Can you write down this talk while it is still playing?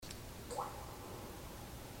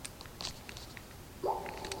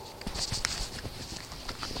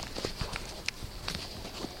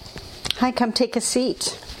Hi, come take a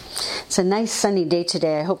seat. It's a nice sunny day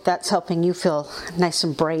today. I hope that's helping you feel nice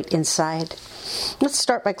and bright inside. Let's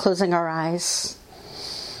start by closing our eyes.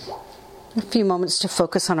 A few moments to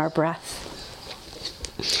focus on our breath.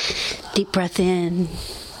 Deep breath in.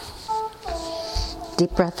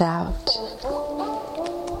 Deep breath out.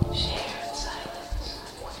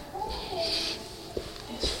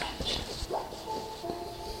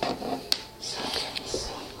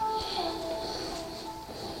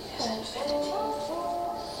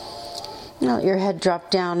 Now let your head drop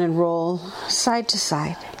down and roll side to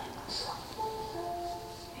side.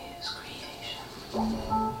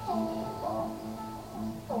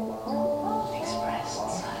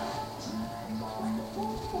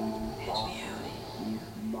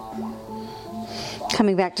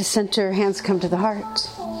 Coming back to center, hands come to the heart.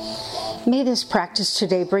 May this practice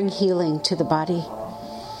today bring healing to the body,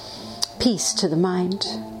 peace to the mind,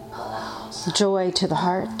 joy to the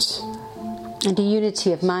heart, and a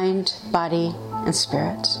unity of mind, body, and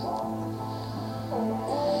spirit.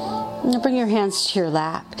 Now bring your hands to your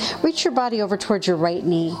lap. Reach your body over towards your right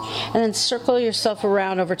knee, and then circle yourself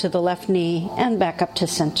around over to the left knee and back up to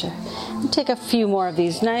center. And take a few more of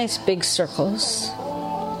these nice big circles.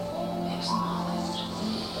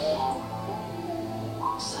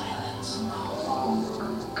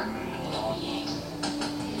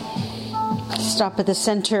 Stop at the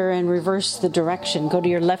center and reverse the direction. Go to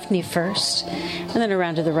your left knee first, and then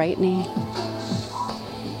around to the right knee.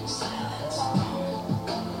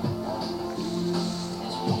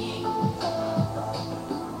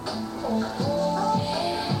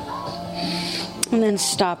 And then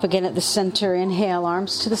stop again at the center. Inhale,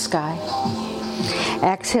 arms to the sky.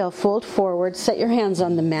 Exhale, fold forward. Set your hands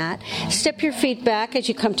on the mat. Step your feet back as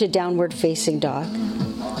you come to downward facing dog.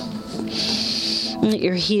 Let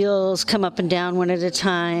your heels come up and down one at a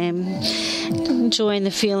time. Enjoying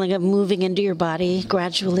the feeling of moving into your body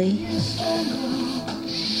gradually.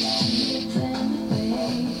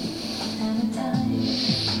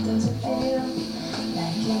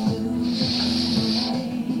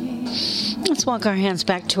 Let's walk our hands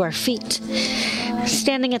back to our feet.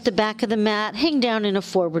 Standing at the back of the mat, hang down in a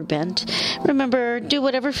forward bend. Remember, do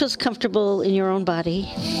whatever feels comfortable in your own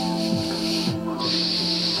body.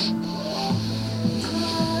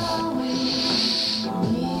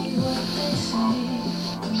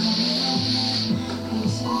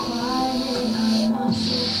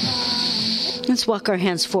 Let's walk our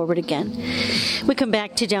hands forward again. We come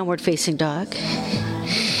back to downward facing dog.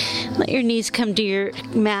 Let your knees come to your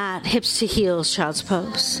mat, hips to heels, child's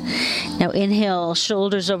pose. Now inhale,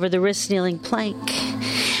 shoulders over the wrists, kneeling plank.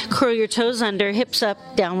 Curl your toes under, hips up,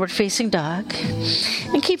 downward facing dog.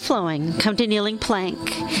 And keep flowing. Come to kneeling plank,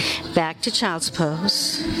 back to child's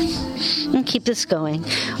pose. And keep this going.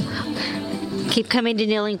 Keep coming to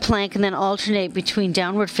kneeling plank and then alternate between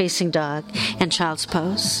downward facing dog and child's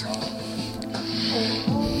pose.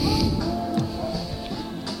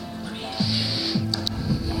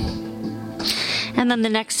 And then the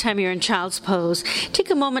next time you're in child's pose,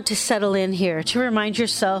 take a moment to settle in here, to remind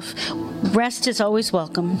yourself, rest is always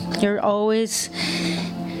welcome. You're always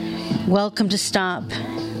welcome to stop.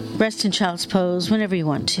 Rest in child's pose whenever you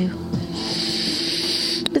want to.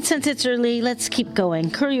 But since it's early, let's keep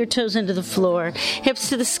going. Curl your toes into the floor, hips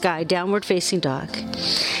to the sky, downward facing dog.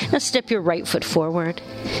 Now step your right foot forward.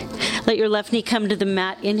 Let your left knee come to the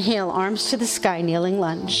mat. Inhale, arms to the sky, kneeling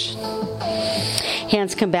lunge.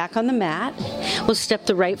 Hands come back on the mat. We'll step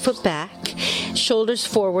the right foot back. Shoulders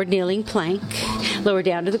forward, kneeling plank. Lower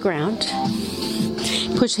down to the ground.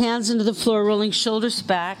 Push hands into the floor, rolling shoulders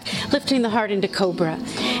back, lifting the heart into cobra.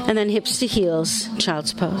 And then hips to heels,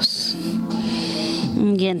 child's pose.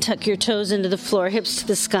 Again, tuck your toes into the floor, hips to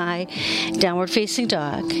the sky, downward facing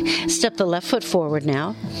dog. Step the left foot forward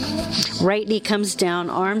now. Right knee comes down,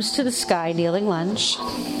 arms to the sky, kneeling lunge.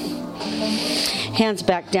 Hands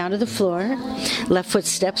back down to the floor. Left foot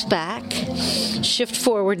steps back. Shift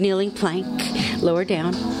forward, kneeling plank. Lower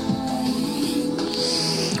down.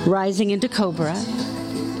 Rising into cobra.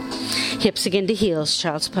 Hips again to heels,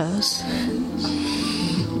 child's pose.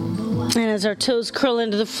 And as our toes curl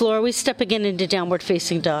into the floor, we step again into downward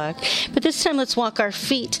facing dog. But this time let's walk our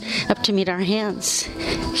feet up to meet our hands.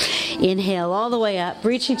 Inhale all the way up,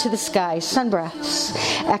 reaching to the sky, sun breaths.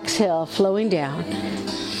 Exhale, flowing down.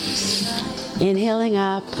 Inhaling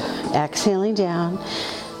up, exhaling down.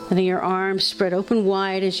 Letting your arms spread open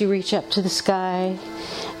wide as you reach up to the sky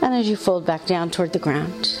and as you fold back down toward the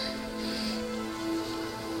ground.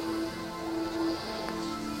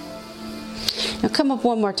 Now come up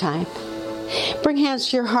one more time. Bring hands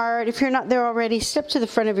to your heart. If you're not there already, step to the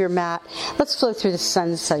front of your mat. Let's flow through the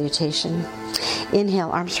sun salutation. Inhale,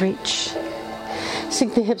 arms reach.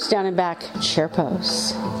 Sink the hips down and back, chair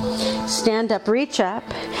pose. Stand up, reach up,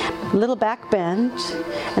 little back bend,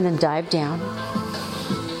 and then dive down.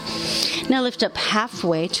 Now lift up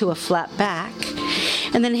halfway to a flat back,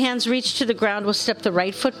 and then hands reach to the ground. We'll step the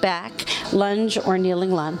right foot back, lunge or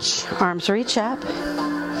kneeling lunge. Arms reach up,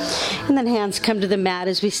 and then hands come to the mat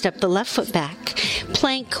as we step the left foot back,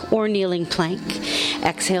 plank or kneeling plank.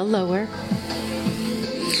 Exhale, lower.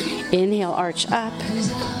 Inhale, arch up.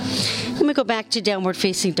 And we go back to downward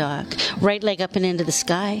facing dog. Right leg up and into the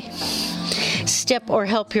sky. Step or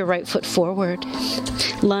help your right foot forward.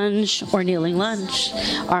 Lunge or kneeling lunge.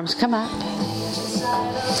 Arms come up.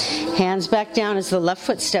 Hands back down as the left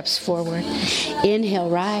foot steps forward. Inhale,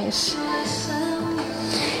 rise.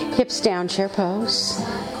 Hips down, chair pose.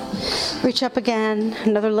 Reach up again.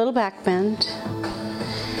 Another little back bend.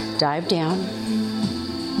 Dive down.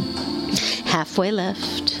 Halfway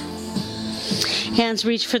lift. Hands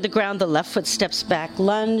reach for the ground. The left foot steps back.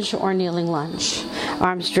 Lunge or kneeling lunge.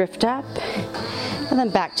 Arms drift up. And then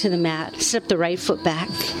back to the mat. Step the right foot back.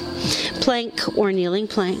 Plank or kneeling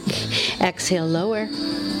plank. Exhale, lower.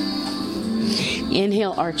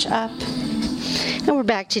 Inhale, arch up. And we're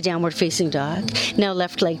back to downward facing dog. Now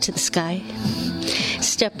left leg to the sky.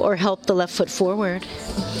 Step or help the left foot forward.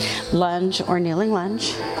 Lunge or kneeling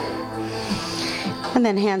lunge. And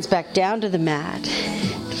then hands back down to the mat.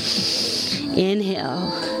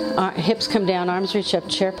 Inhale. Hips come down, arms reach up,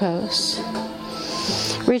 chair pose.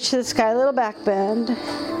 Reach to the sky, little back bend.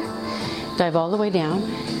 Dive all the way down.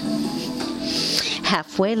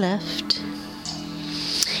 Halfway lift.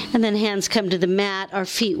 And then hands come to the mat, our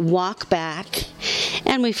feet walk back,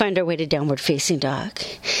 and we find our way to downward facing dog.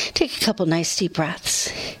 Take a couple nice deep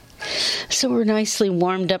breaths. So we're nicely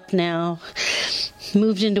warmed up now,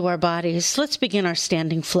 moved into our bodies. Let's begin our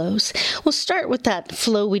standing flows. We'll start with that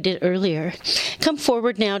flow we did earlier. Come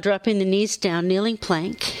forward now, dropping the knees down, kneeling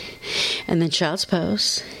plank, and then child's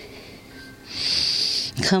pose.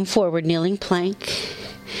 Come forward, kneeling plank.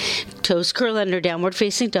 Toes curl under, downward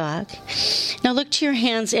facing dog. Now look to your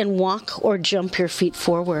hands and walk or jump your feet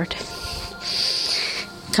forward.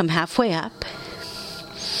 Come halfway up.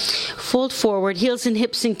 Fold forward, heels and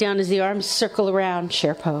hips sink down as the arms circle around,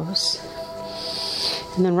 chair pose.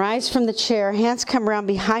 And then rise from the chair, hands come around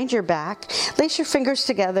behind your back, lace your fingers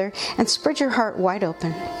together, and spread your heart wide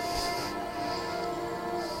open.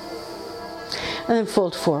 And then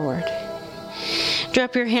fold forward.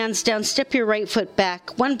 Drop your hands down, step your right foot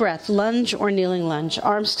back, one breath, lunge or kneeling lunge,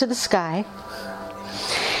 arms to the sky.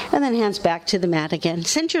 And then hands back to the mat again.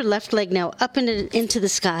 Send your left leg now up into the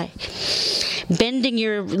sky. Bending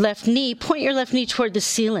your left knee, point your left knee toward the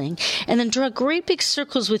ceiling, and then draw great big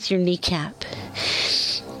circles with your kneecap.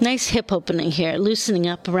 Nice hip opening here, loosening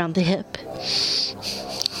up around the hip.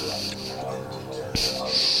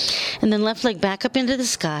 And then left leg back up into the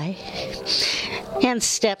sky. Hands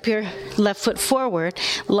step your left foot forward,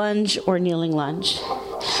 lunge or kneeling lunge.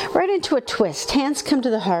 Right into a twist. Hands come to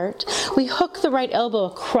the heart. We hook the right elbow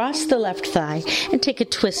across the left thigh and take a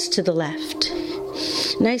twist to the left.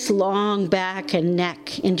 Nice long back and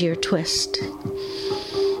neck into your twist.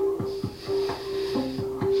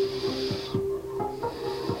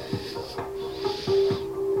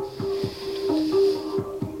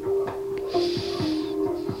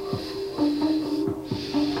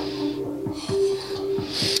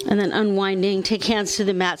 And then unwinding, take hands to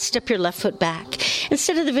the mat, step your left foot back.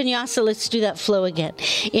 Instead of the vinyasa, let's do that flow again.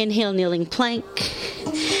 Inhale, kneeling plank.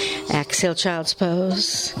 Exhale, child's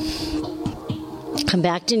pose. Come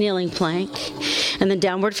back to kneeling plank. And then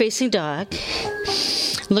downward facing dog.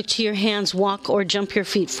 Look to your hands, walk or jump your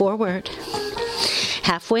feet forward.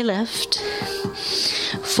 Halfway lift.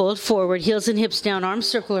 Fold forward, heels and hips down, arms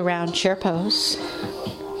circle around, chair pose.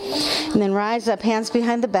 And then rise up, hands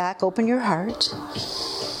behind the back, open your heart.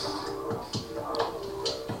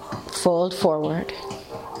 Fold forward.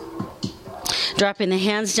 Dropping the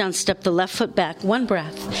hands down, step the left foot back. One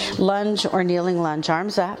breath. Lunge or kneeling lunge.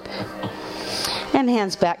 Arms up. And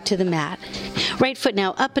hands back to the mat. Right foot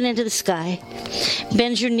now up and into the sky.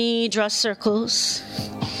 Bend your knee, draw circles.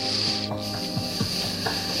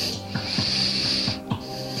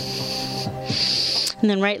 And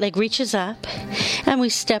then right leg reaches up. And we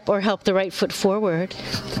step or help the right foot forward.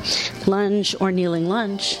 Lunge or kneeling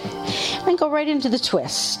lunge. And go right into the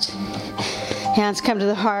twist. Hands come to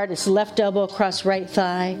the heart. It's left elbow across right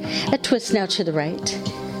thigh. A twist now to the right.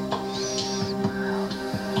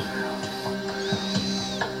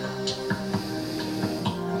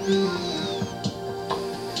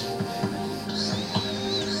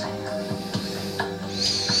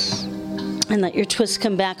 And let your twist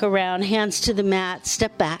come back around. Hands to the mat,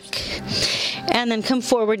 step back. And then come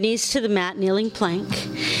forward, knees to the mat, kneeling plank.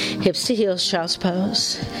 Hips to heels, child's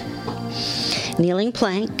pose. Kneeling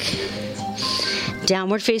plank.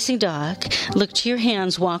 Downward facing dog. Look to your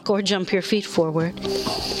hands, walk or jump your feet forward.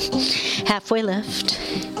 Halfway lift.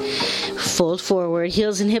 Fold forward,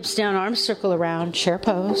 heels and hips down, arms circle around, chair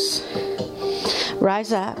pose.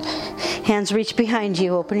 Rise up. Hands reach behind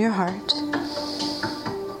you, open your heart.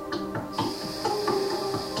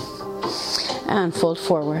 And fold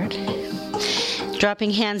forward.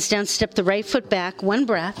 Dropping hands down, step the right foot back, one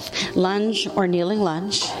breath, lunge or kneeling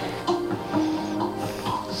lunge.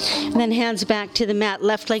 And then hands back to the mat,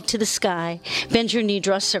 left leg to the sky. Bend your knee,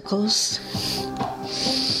 draw circles.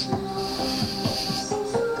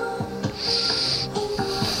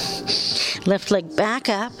 Left leg back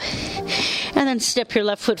up. And then step your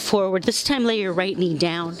left foot forward. This time lay your right knee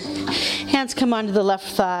down. Hands come onto the left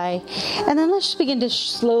thigh. And then let's just begin to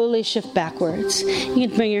slowly shift backwards. You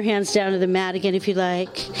can bring your hands down to the mat again if you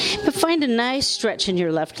like. But find a nice stretch in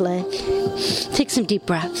your left leg. Take some deep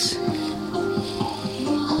breaths.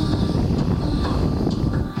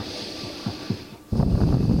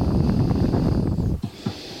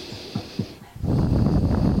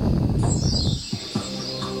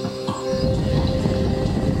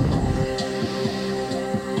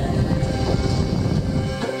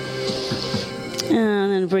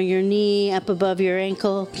 Bring your knee up above your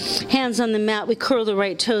ankle. Hands on the mat. We curl the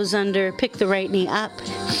right toes under. Pick the right knee up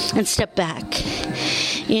and step back.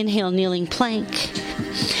 Inhale, kneeling plank.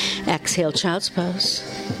 Exhale, child's pose.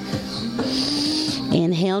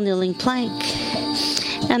 Inhale, kneeling plank.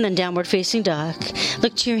 And then downward facing dog.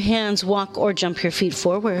 Look to your hands. Walk or jump your feet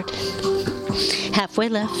forward. Halfway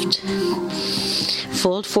lift.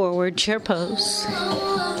 Fold forward, chair pose.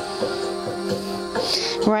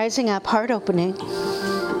 Rising up, heart opening.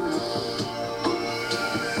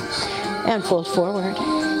 And fold forward.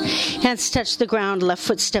 Hands touch the ground, left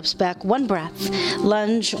foot steps back, one breath,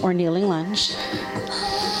 lunge or kneeling lunge.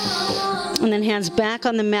 And then hands back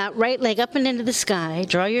on the mat, right leg up and into the sky.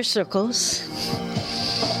 Draw your circles.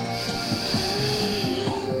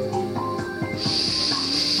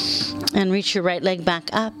 And reach your right leg back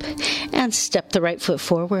up and step the right foot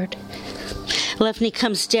forward. Left knee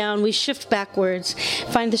comes down, we shift backwards.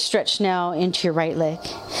 Find the stretch now into your right leg,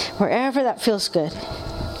 wherever that feels good.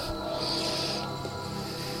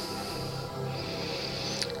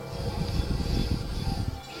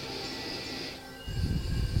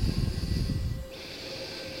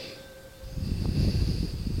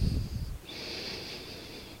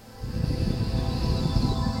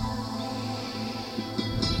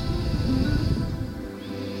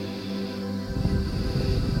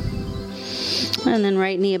 And then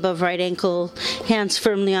right knee above right ankle, hands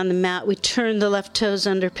firmly on the mat. We turn the left toes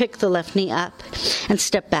under, pick the left knee up, and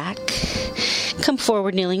step back. Come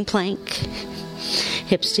forward, kneeling plank.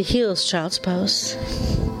 Hips to heels, child's pose.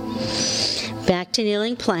 Back to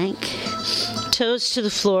kneeling plank. Toes to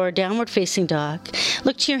the floor, downward facing dog.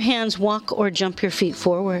 Look to your hands, walk or jump your feet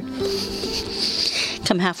forward.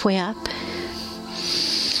 Come halfway up.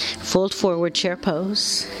 Fold forward, chair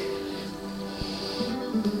pose.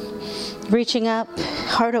 Reaching up,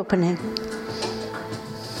 heart opening.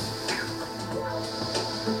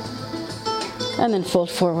 And then fold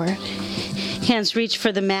forward. Hands reach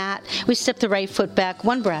for the mat. We step the right foot back,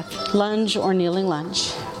 one breath, lunge or kneeling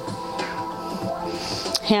lunge.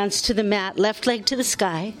 Hands to the mat, left leg to the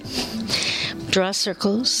sky. Draw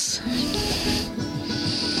circles.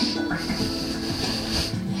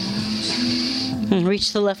 And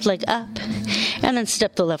reach the left leg up, and then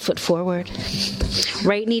step the left foot forward.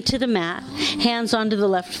 Right knee to the mat, hands onto the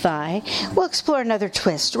left thigh. We'll explore another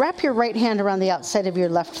twist. Wrap your right hand around the outside of your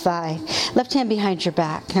left thigh. Left hand behind your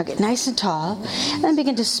back. Now get nice and tall, and then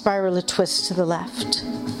begin to spiral a twist to the left.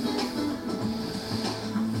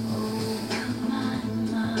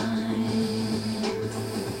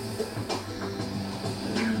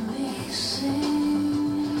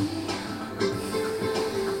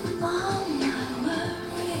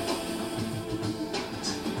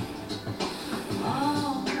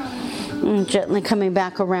 Gently coming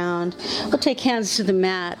back around. We'll take hands to the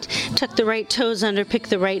mat. Tuck the right toes under, pick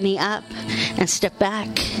the right knee up, and step back.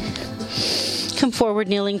 Come forward,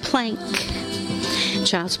 kneeling plank.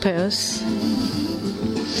 Child's pose.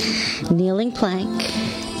 Kneeling plank.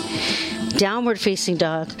 Downward facing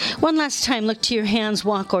dog. One last time, look to your hands,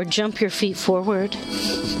 walk or jump your feet forward.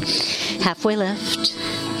 Halfway lift.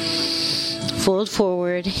 Fold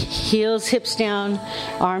forward, heels, hips down,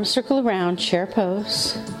 arms circle around, chair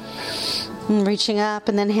pose. And reaching up,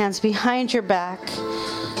 and then hands behind your back,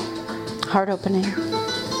 heart opening.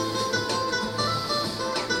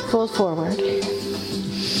 Fold forward.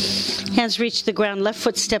 Hands reach the ground. Left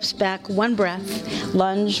foot steps back. One breath.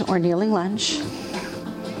 Lunge or kneeling lunge.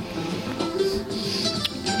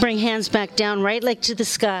 Bring hands back down. Right leg to the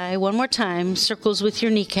sky. One more time. Circles with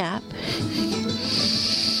your kneecap.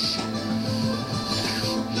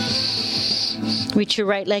 Reach your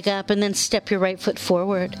right leg up and then step your right foot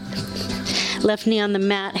forward. Left knee on the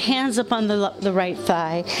mat, hands up on the right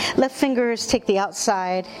thigh. Left fingers take the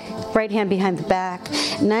outside, right hand behind the back.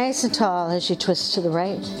 Nice and tall as you twist to the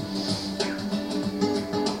right.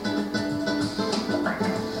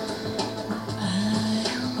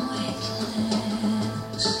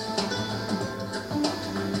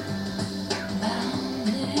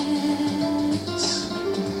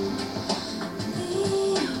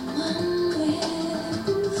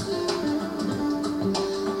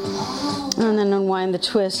 And then unwind the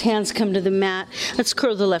twist. Hands come to the mat. Let's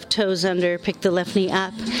curl the left toes under. Pick the left knee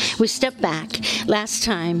up. We step back. Last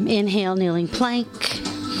time. Inhale, kneeling plank.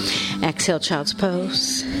 Exhale, child's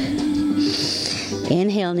pose.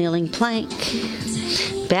 Inhale, kneeling plank.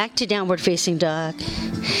 Back to downward facing dog.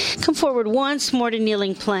 Come forward once more to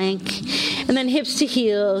kneeling plank. And then hips to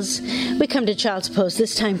heels. We come to child's pose,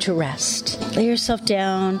 this time to rest. Lay yourself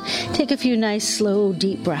down. Take a few nice, slow,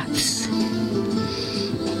 deep breaths.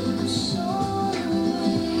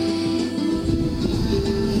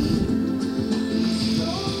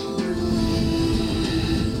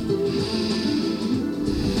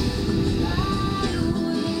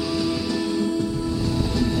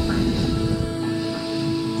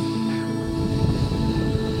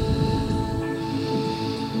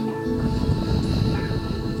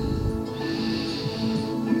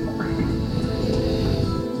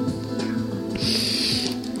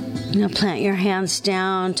 Now plant your hands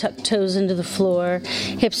down, tuck toes into the floor,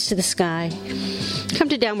 hips to the sky. Come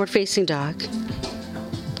to downward facing dog.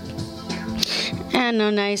 And now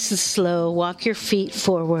nice and slow, walk your feet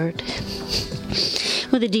forward.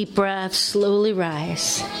 With a deep breath, slowly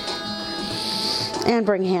rise. And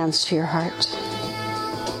bring hands to your heart.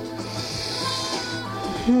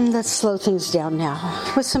 Let's slow things down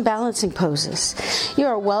now with some balancing poses. You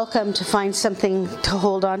are welcome to find something to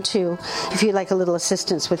hold on to if you'd like a little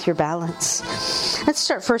assistance with your balance. Let's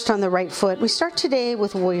start first on the right foot. We start today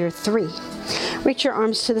with Warrior 3. Reach your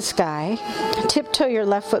arms to the sky, tiptoe your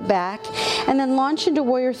left foot back, and then launch into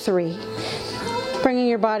Warrior 3. Bringing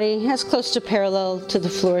your body as close to parallel to the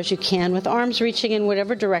floor as you can, with arms reaching in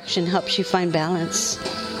whatever direction helps you find balance.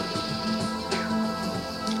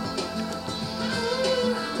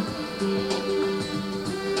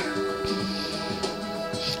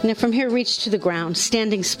 Now from here, reach to the ground,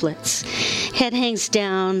 standing splits. Head hangs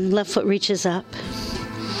down, left foot reaches up.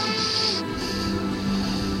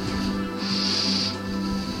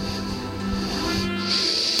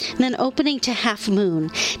 And then opening to half moon.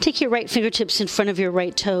 Take your right fingertips in front of your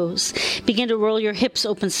right toes. Begin to roll your hips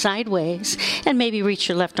open sideways and maybe reach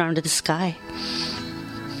your left arm to the sky.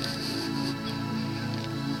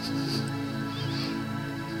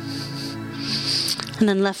 And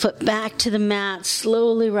then left foot back to the mat,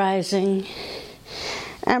 slowly rising.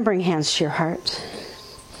 And bring hands to your heart.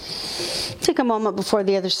 Take a moment before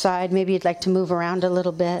the other side. Maybe you'd like to move around a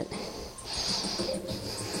little bit.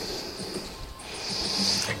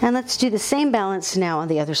 And let's do the same balance now on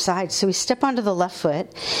the other side. So we step onto the left foot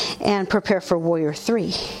and prepare for Warrior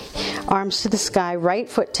 3. Arms to the sky, right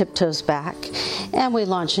foot tiptoes back. And we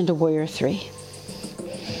launch into Warrior 3.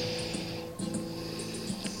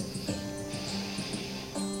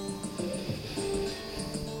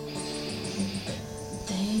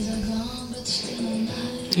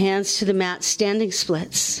 Hands to the mat, standing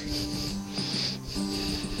splits.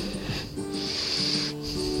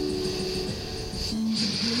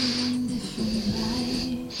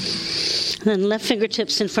 And then left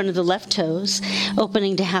fingertips in front of the left toes,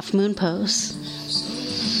 opening to half moon pose.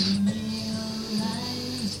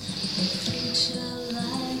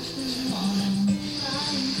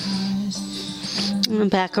 And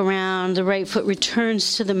back around, the right foot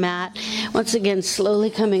returns to the mat, once again slowly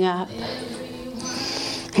coming up.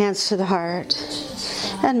 Hands to the heart,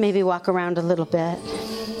 and maybe walk around a little bit.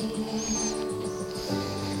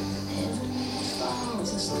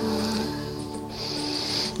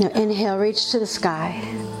 Now inhale, reach to the sky.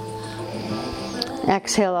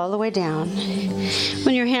 Exhale all the way down.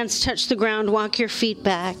 When your hands touch the ground, walk your feet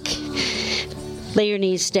back. Lay your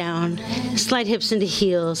knees down. Slide hips into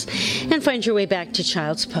heels, and find your way back to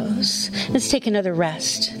child's pose. Let's take another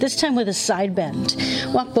rest, this time with a side bend.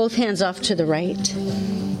 Walk both hands off to the right.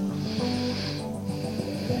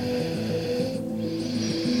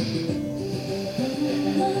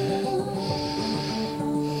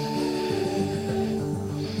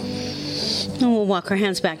 we'll walk our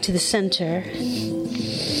hands back to the center.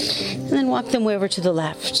 And then walk them way over to the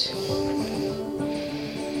left.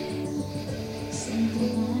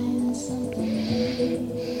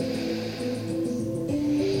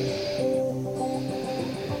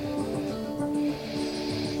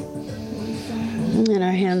 And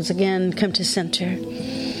our hands again come to center.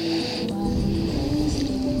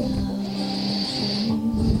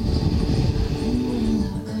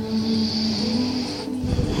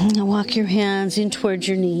 Now walk your hands in towards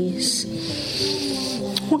your knees.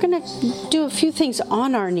 We're going to do a few things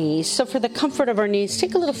on our knees. So for the comfort of our knees,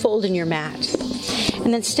 take a little fold in your mat.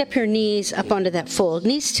 And then step your knees up onto that fold.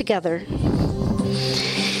 Knees together.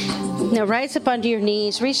 Now rise up onto your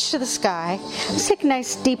knees, reach to the sky. Let's take a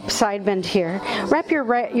nice deep side bend here. Wrap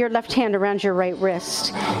your left hand around your right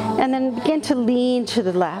wrist. And then begin to lean to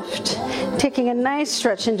the left, taking a nice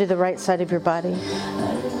stretch into the right side of your body.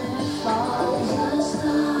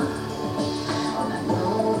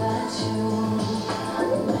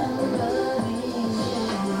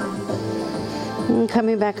 And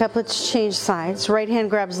coming back up, let's change sides. Right hand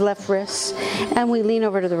grabs left wrist, and we lean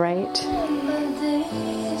over to the right.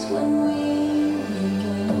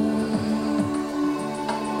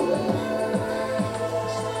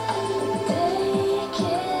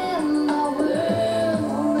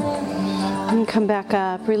 And come back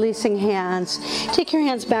up, releasing hands. Take your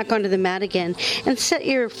hands back onto the mat again and set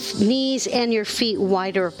your knees and your feet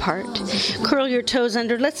wider apart. Curl your toes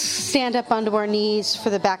under. Let's stand up onto our knees for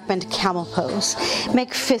the back bend camel pose.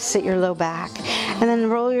 Make fists at your low back. And then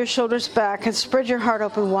roll your shoulders back and spread your heart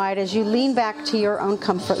open wide as you lean back to your own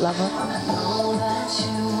comfort level.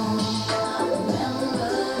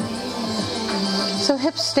 So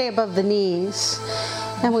hips stay above the knees,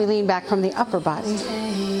 and we lean back from the upper body.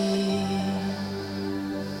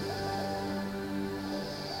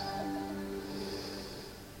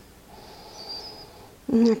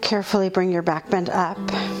 And carefully bring your back bend up.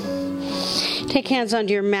 Take hands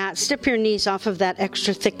onto your mat, step your knees off of that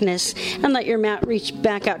extra thickness, and let your mat reach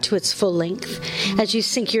back out to its full length as you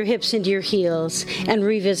sink your hips into your heels and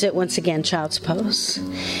revisit once again child's pose.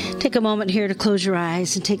 Take a moment here to close your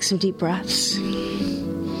eyes and take some deep breaths.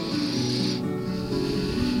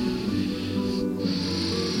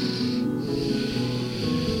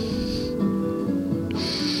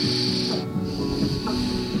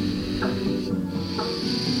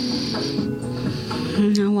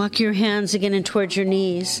 Now walk your hands again in towards your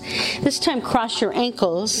knees. This time cross your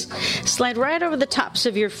ankles, slide right over the tops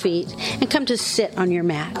of your feet, and come to sit on your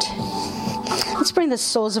mat. Let's bring the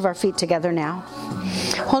soles of our feet together now.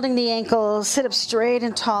 Holding the ankles, sit up straight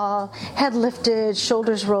and tall, head lifted,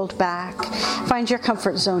 shoulders rolled back. Find your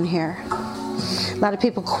comfort zone here. A lot of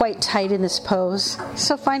people quite tight in this pose,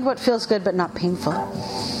 so find what feels good but not painful.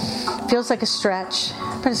 Feels like a stretch,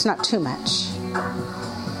 but it's not too much.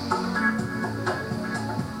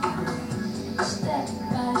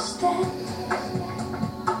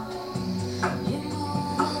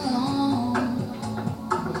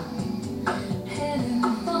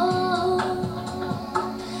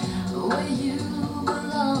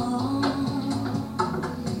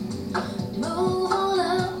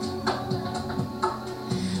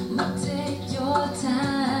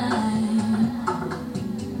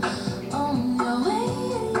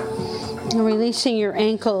 Releasing your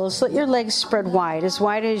ankles, let your legs spread wide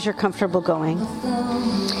as you're comfortable going.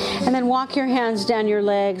 And then walk your hands down your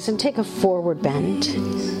legs and take a forward bend.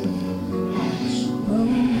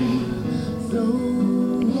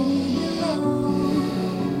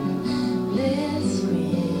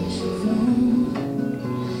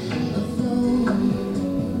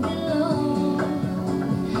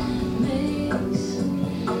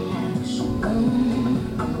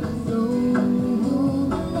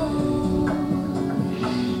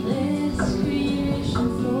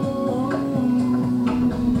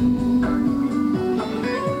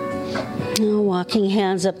 Walking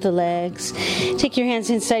hands up the legs. Take your hands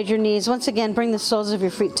inside your knees. Once again, bring the soles of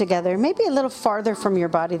your feet together. Maybe a little farther from your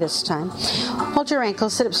body this time. Hold your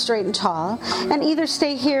ankles, sit up straight and tall. And either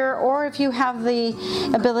stay here, or if you have the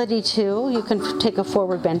ability to, you can take a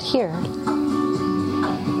forward bend here.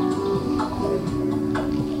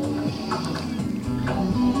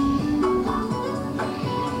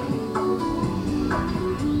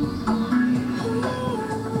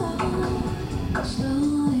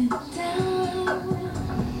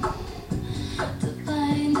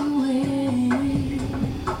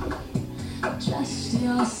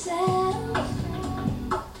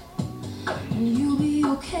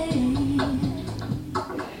 Can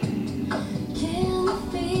you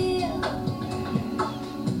feel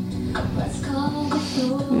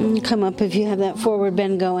Come up if you have that forward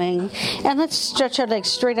bend going. And let's stretch our legs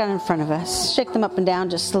straight out in front of us. Shake them up and down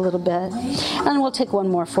just a little bit. And we'll take one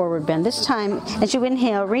more forward bend. This time, as you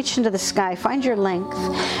inhale, reach into the sky, find your length.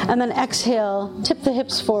 And then exhale, tip the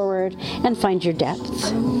hips forward, and find your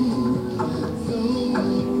depth.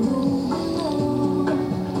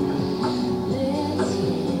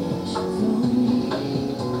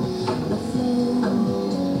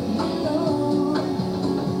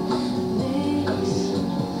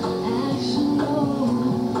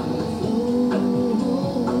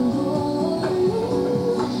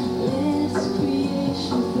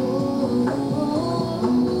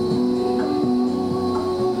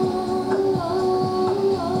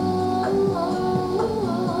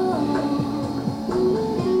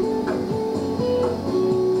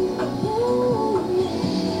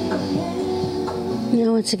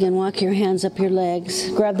 Once again, walk your hands up your legs,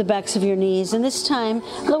 grab the backs of your knees, and this time,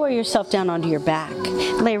 lower yourself down onto your back.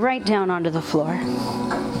 Lay right down onto the floor.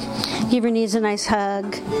 Give your knees a nice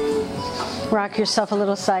hug. Rock yourself a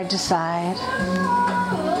little side to side.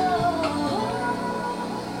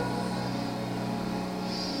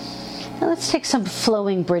 Now let's take some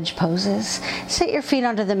flowing bridge poses. Set your feet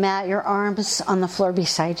onto the mat, your arms on the floor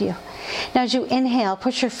beside you. Now as you inhale,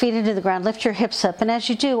 push your feet into the ground, lift your hips up, and as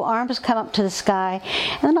you do, arms come up to the sky,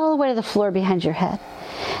 and then all the way to the floor behind your head.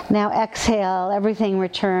 Now exhale, everything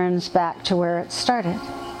returns back to where it started.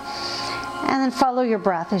 And then follow your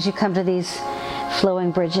breath as you come to these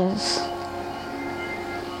flowing bridges.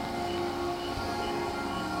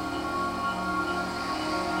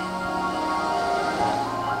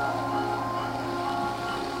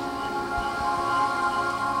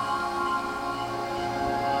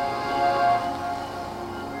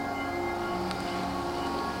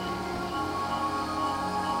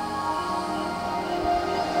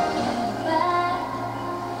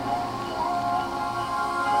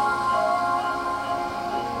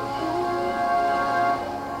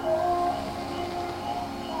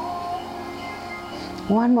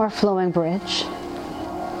 One more flowing bridge.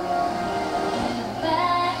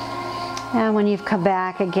 And when you've come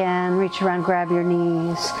back again, reach around, grab your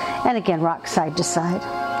knees, and again, rock side to side.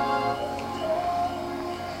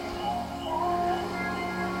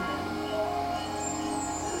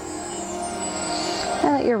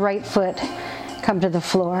 And let your right foot come to the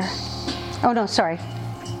floor. Oh no, sorry.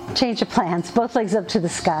 Change of plans. Both legs up to the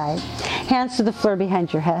sky. Hands to the floor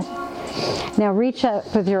behind your head. Now reach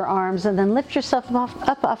up with your arms and then lift yourself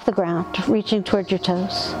up off the ground, reaching toward your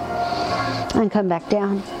toes. And come back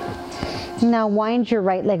down. Now wind your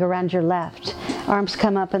right leg around your left. Arms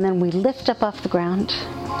come up and then we lift up off the ground.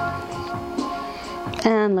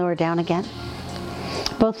 And lower down again.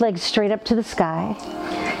 Both legs straight up to the sky.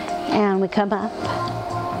 And we come up.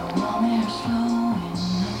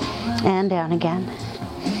 And down again.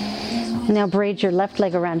 Now braid your left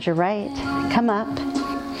leg around your right. Come up.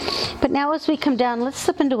 But now as we come down, let's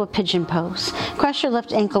slip into a pigeon pose. Cross your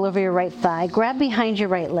left ankle over your right thigh. Grab behind your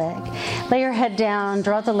right leg. Lay your head down.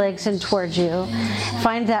 Draw the legs in towards you.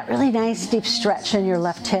 Find that really nice deep stretch in your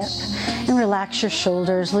left hip. And relax your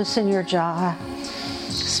shoulders. Loosen your jaw.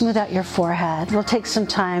 Smooth out your forehead. We'll take some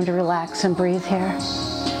time to relax and breathe here.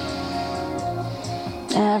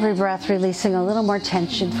 Every breath releasing a little more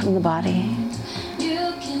tension from the body.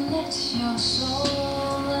 You can let your soul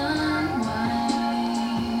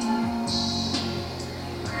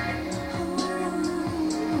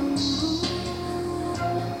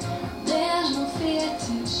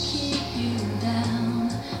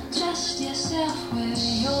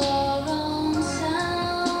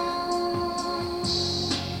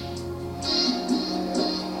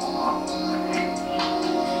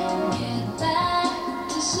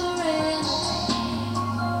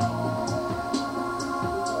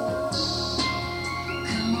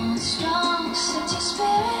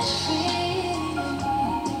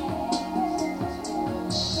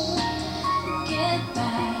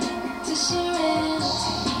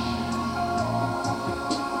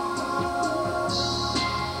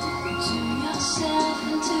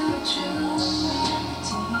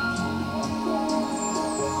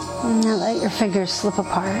Now let your fingers slip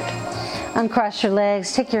apart. Uncross your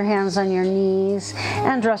legs, take your hands on your knees,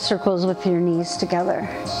 and draw circles with your knees together.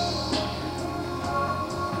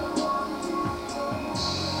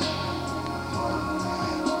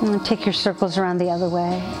 And take your circles around the other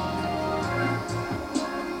way.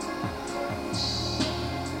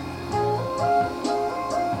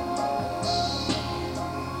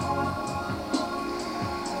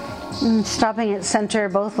 And stopping at center,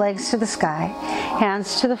 both legs to the sky,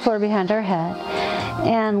 hands to the floor behind our head,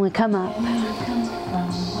 and we come up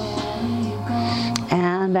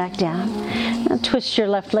and back down. And twist your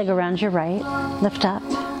left leg around your right. Lift up.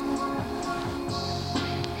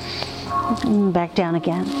 And back down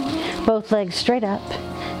again. Both legs straight up.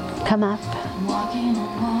 Come up.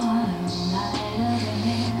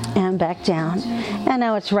 And back down. And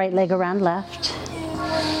now it's right leg around left.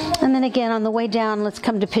 And then again on the way down, let's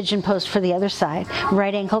come to pigeon pose for the other side.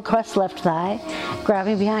 Right ankle cross left thigh.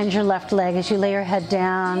 Grabbing behind your left leg as you lay your head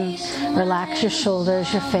down. Relax your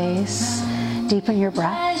shoulders, your face. Deepen your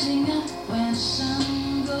breath.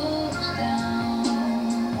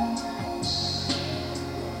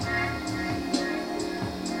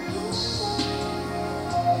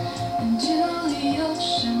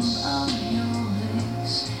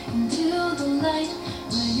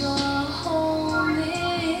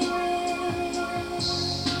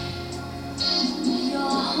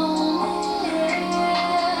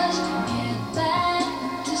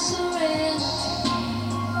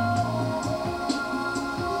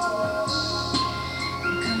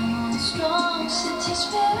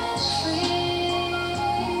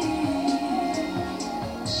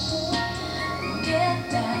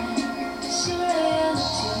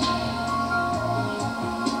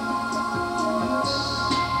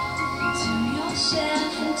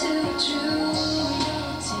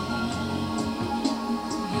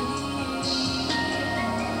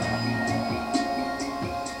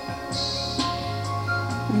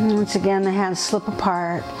 Once again, the hands slip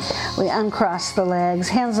apart. We uncross the legs,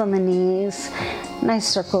 hands on the knees. Nice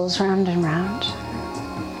circles round and round.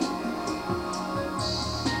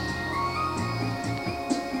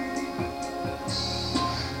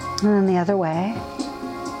 And then the other way.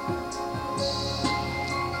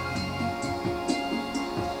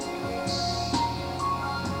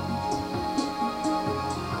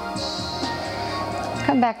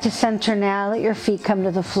 Come back to center now. Let your feet come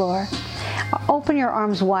to the floor. Open your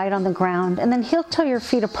arms wide on the ground and then heel toe your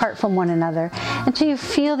feet apart from one another until you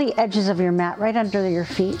feel the edges of your mat right under your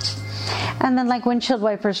feet. And then like windshield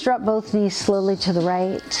wipers, drop both knees slowly to the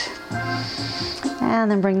right. And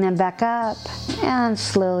then bring them back up and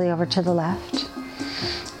slowly over to the left.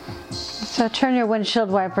 So turn your windshield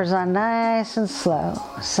wipers on nice and slow,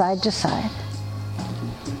 side to side.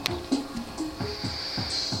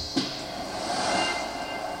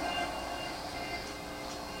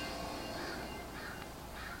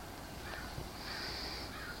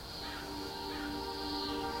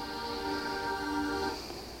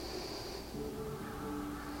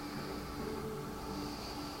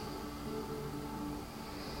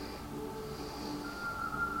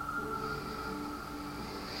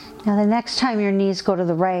 Now the next time your knees go to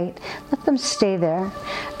the right, let them stay there.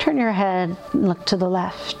 Turn your head and look to the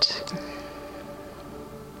left.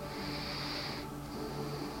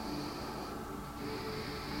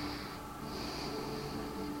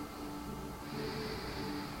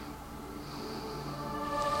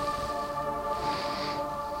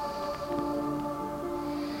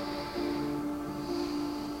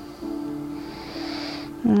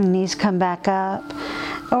 And knees come back up.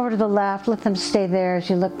 Over to the left, let them stay there as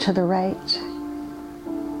you look to the right.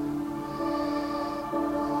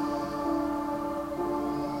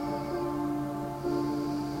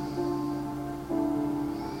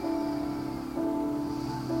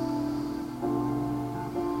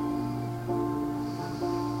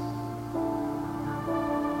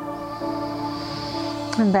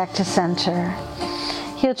 And back to center.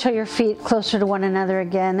 Heel toe your feet closer to one another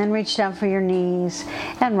again, then reach down for your knees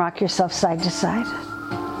and rock yourself side to side.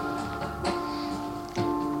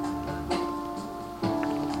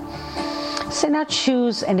 So now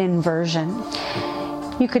choose an inversion.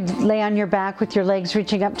 You could lay on your back with your legs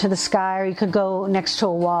reaching up to the sky, or you could go next to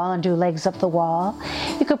a wall and do legs up the wall.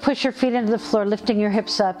 You could push your feet into the floor, lifting your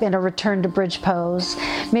hips up in a return to bridge pose.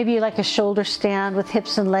 Maybe you like a shoulder stand with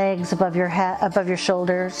hips and legs above your head, above your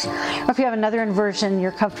shoulders. Or if you have another inversion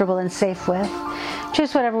you're comfortable and safe with,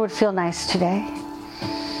 choose whatever would feel nice today.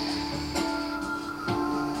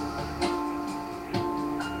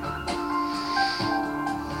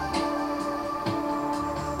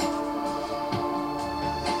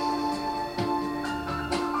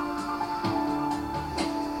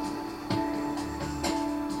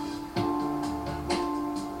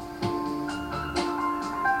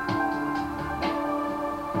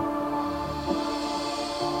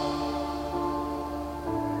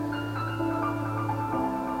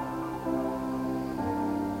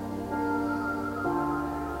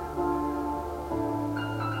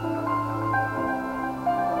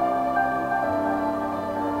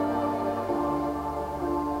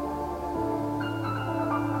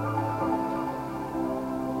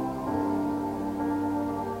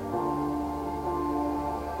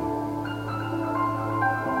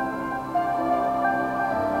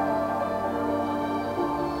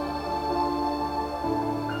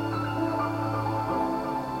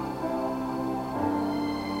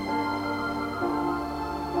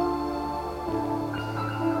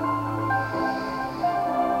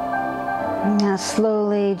 Now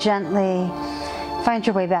slowly, gently, find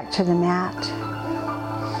your way back to the mat.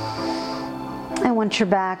 And once you're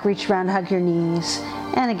back, reach around, hug your knees,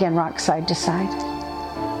 and again, rock side to side.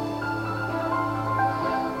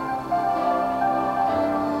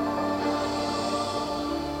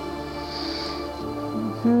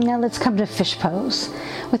 Now let's come to fish pose.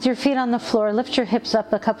 With your feet on the floor, lift your hips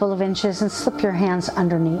up a couple of inches and slip your hands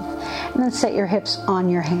underneath. And then set your hips on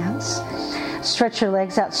your hands. Stretch your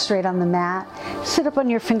legs out straight on the mat. Sit up on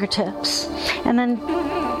your fingertips. And then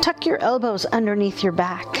tuck your elbows underneath your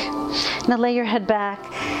back. Now lay your head back.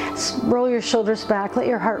 Roll your shoulders back. Let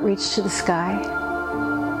your heart reach to the sky.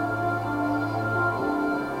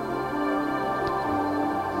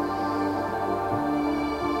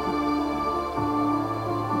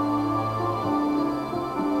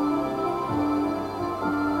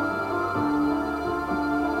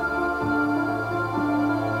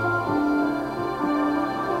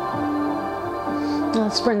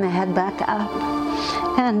 Let's bring the head back up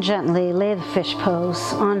and gently lay the fish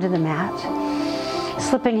pose onto the mat.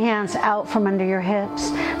 Slipping hands out from under your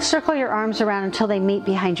hips. Circle your arms around until they meet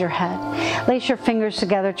behind your head. Lace your fingers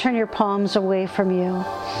together. Turn your palms away from you.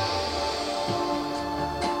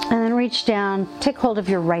 And then reach down. Take hold of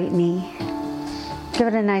your right knee. Give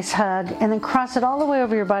it a nice hug. And then cross it all the way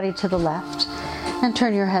over your body to the left. And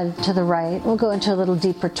turn your head to the right. We'll go into a little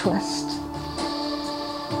deeper twist.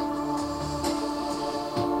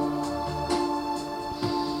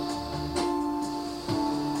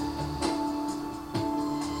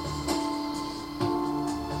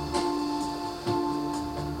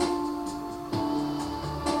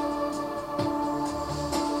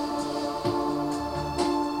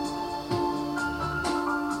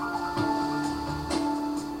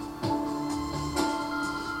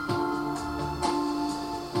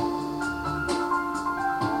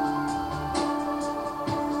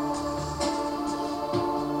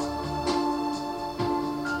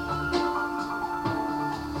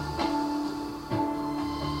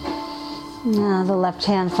 Now the left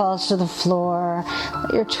hand falls to the floor.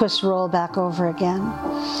 Let your twist roll back over again.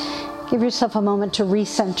 Give yourself a moment to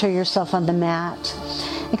recenter yourself on the mat.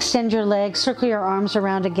 Extend your legs, circle your arms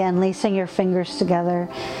around again, lacing your fingers together.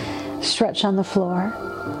 Stretch on the floor.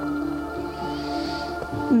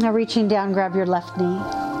 Now reaching down, grab your left knee.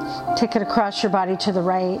 Take it across your body to the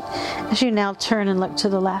right as you now turn and look to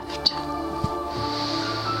the left.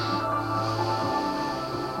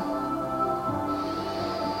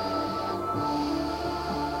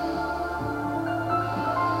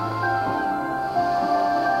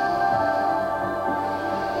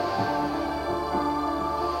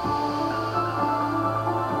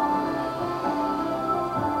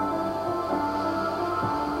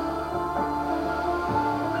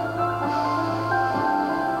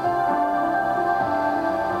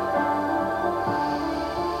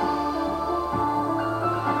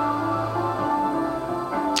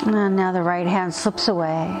 And now the right hand slips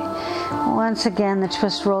away. Once again, the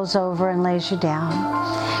twist rolls over and lays you down.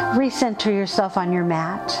 Recenter yourself on your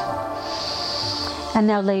mat. And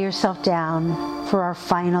now lay yourself down for our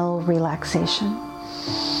final relaxation.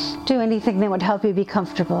 Do anything that would help you be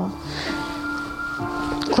comfortable.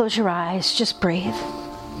 Close your eyes, just breathe.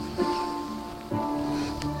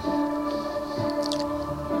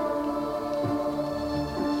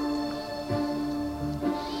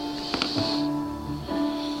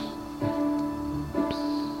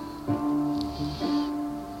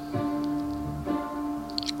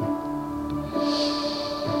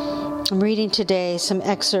 I'm reading today some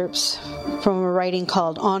excerpts from a writing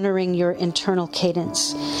called Honoring Your Internal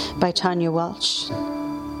Cadence by Tanya Welch.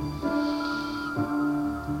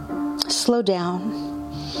 Slow down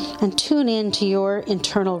and tune in to your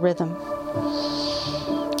internal rhythm,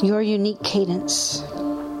 your unique cadence.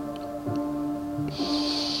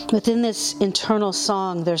 Within this internal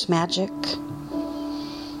song, there's magic.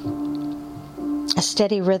 A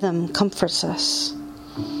steady rhythm comforts us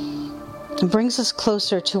and brings us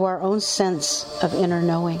closer to our own sense of inner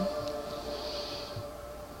knowing.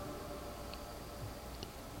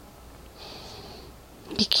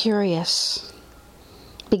 Be curious.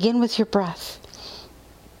 Begin with your breath.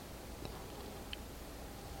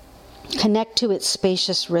 Connect to its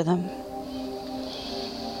spacious rhythm.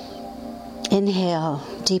 Inhale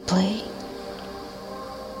deeply.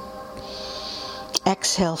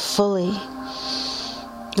 Exhale fully,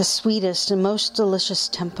 the sweetest and most delicious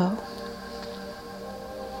tempo.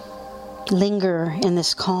 Linger in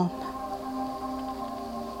this calm.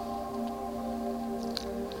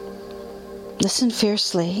 Listen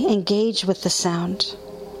fiercely. Engage with the sound.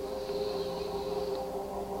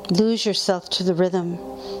 Lose yourself to the rhythm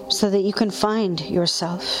so that you can find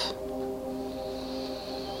yourself.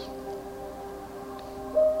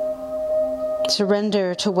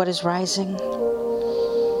 Surrender to what is rising,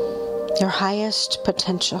 your highest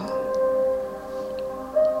potential.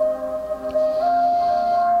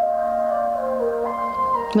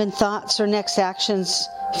 When thoughts or next actions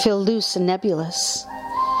feel loose and nebulous,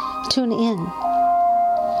 tune in.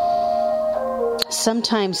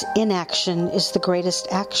 Sometimes inaction is the greatest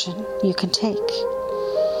action you can take.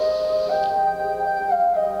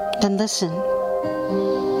 Then listen.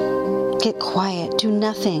 Get quiet. Do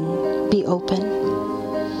nothing. Be open.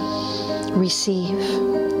 Receive.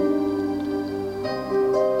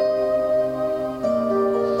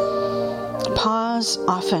 Pause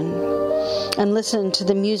often and listen to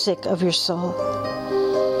the music of your soul.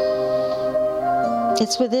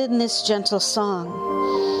 It's within this gentle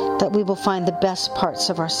song that we will find the best parts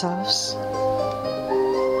of ourselves.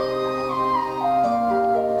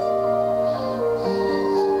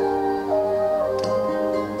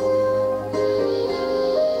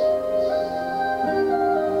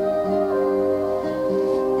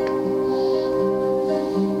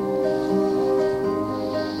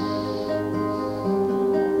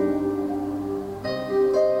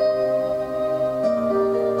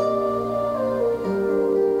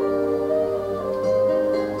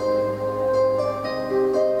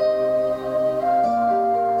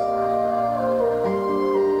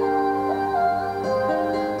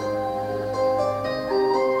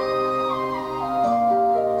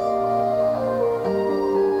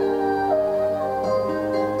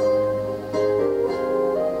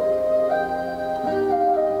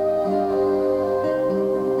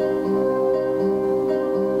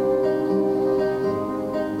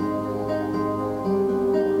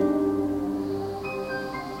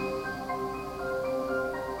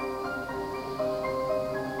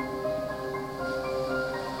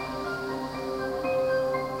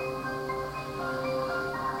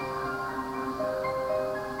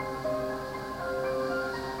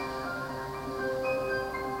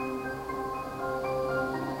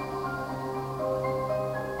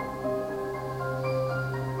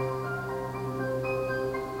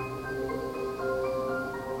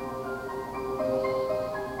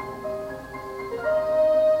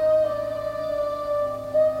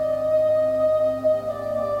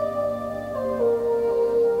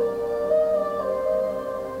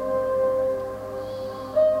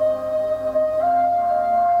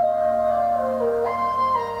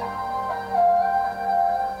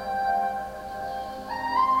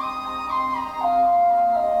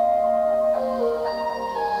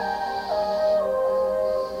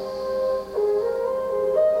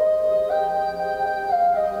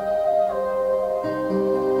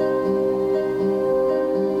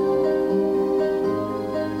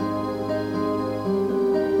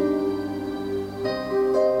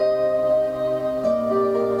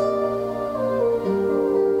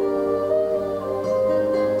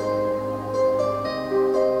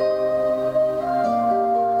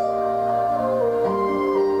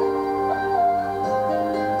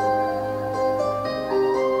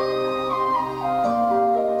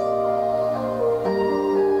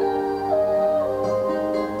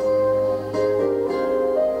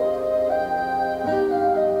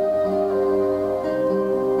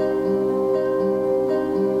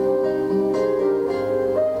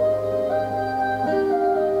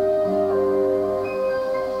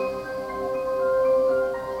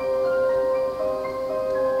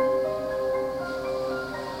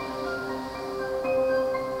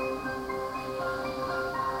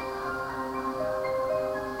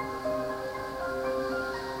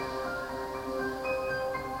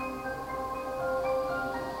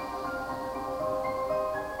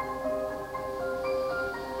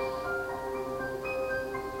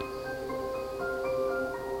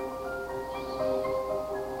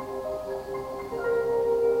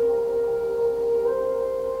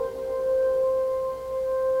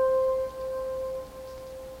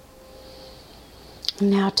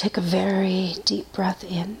 Now take a very deep breath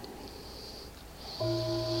in.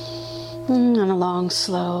 And a long,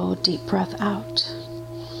 slow, deep breath out.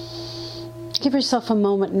 Give yourself a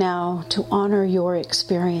moment now to honor your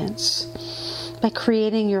experience by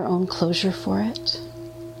creating your own closure for it.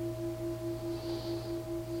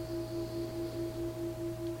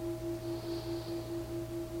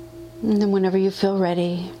 And then whenever you feel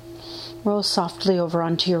ready, roll softly over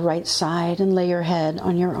onto your right side and lay your head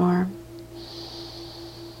on your arm.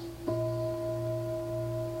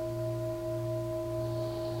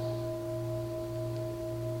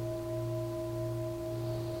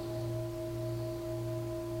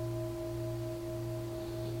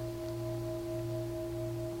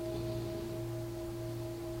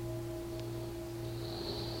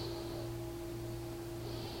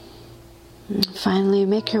 And finally,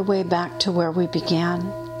 make your way back to where we began.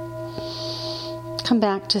 Come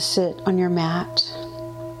back to sit on your mat.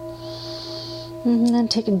 And then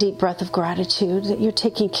take a deep breath of gratitude that you're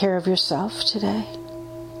taking care of yourself today.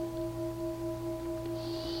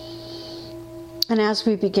 And as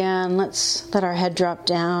we began, let's let our head drop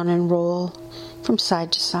down and roll from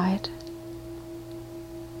side to side.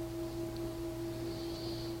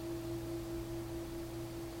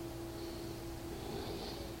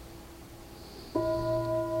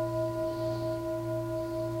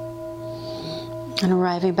 And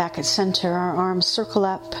arriving back at center, our arms circle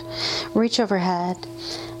up, reach overhead,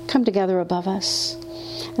 come together above us.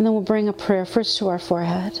 And then we'll bring a prayer first to our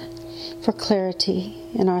forehead for clarity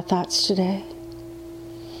in our thoughts today.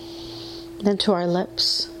 Then to our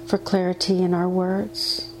lips for clarity in our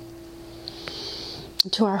words.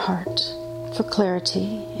 And to our heart for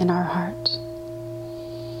clarity in our heart.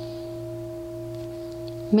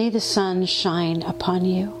 May the sun shine upon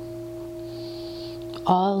you.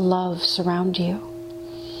 All love surround you.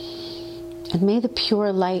 And may the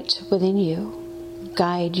pure light within you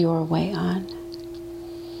guide your way on.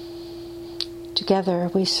 Together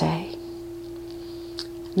we say,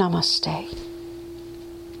 Namaste.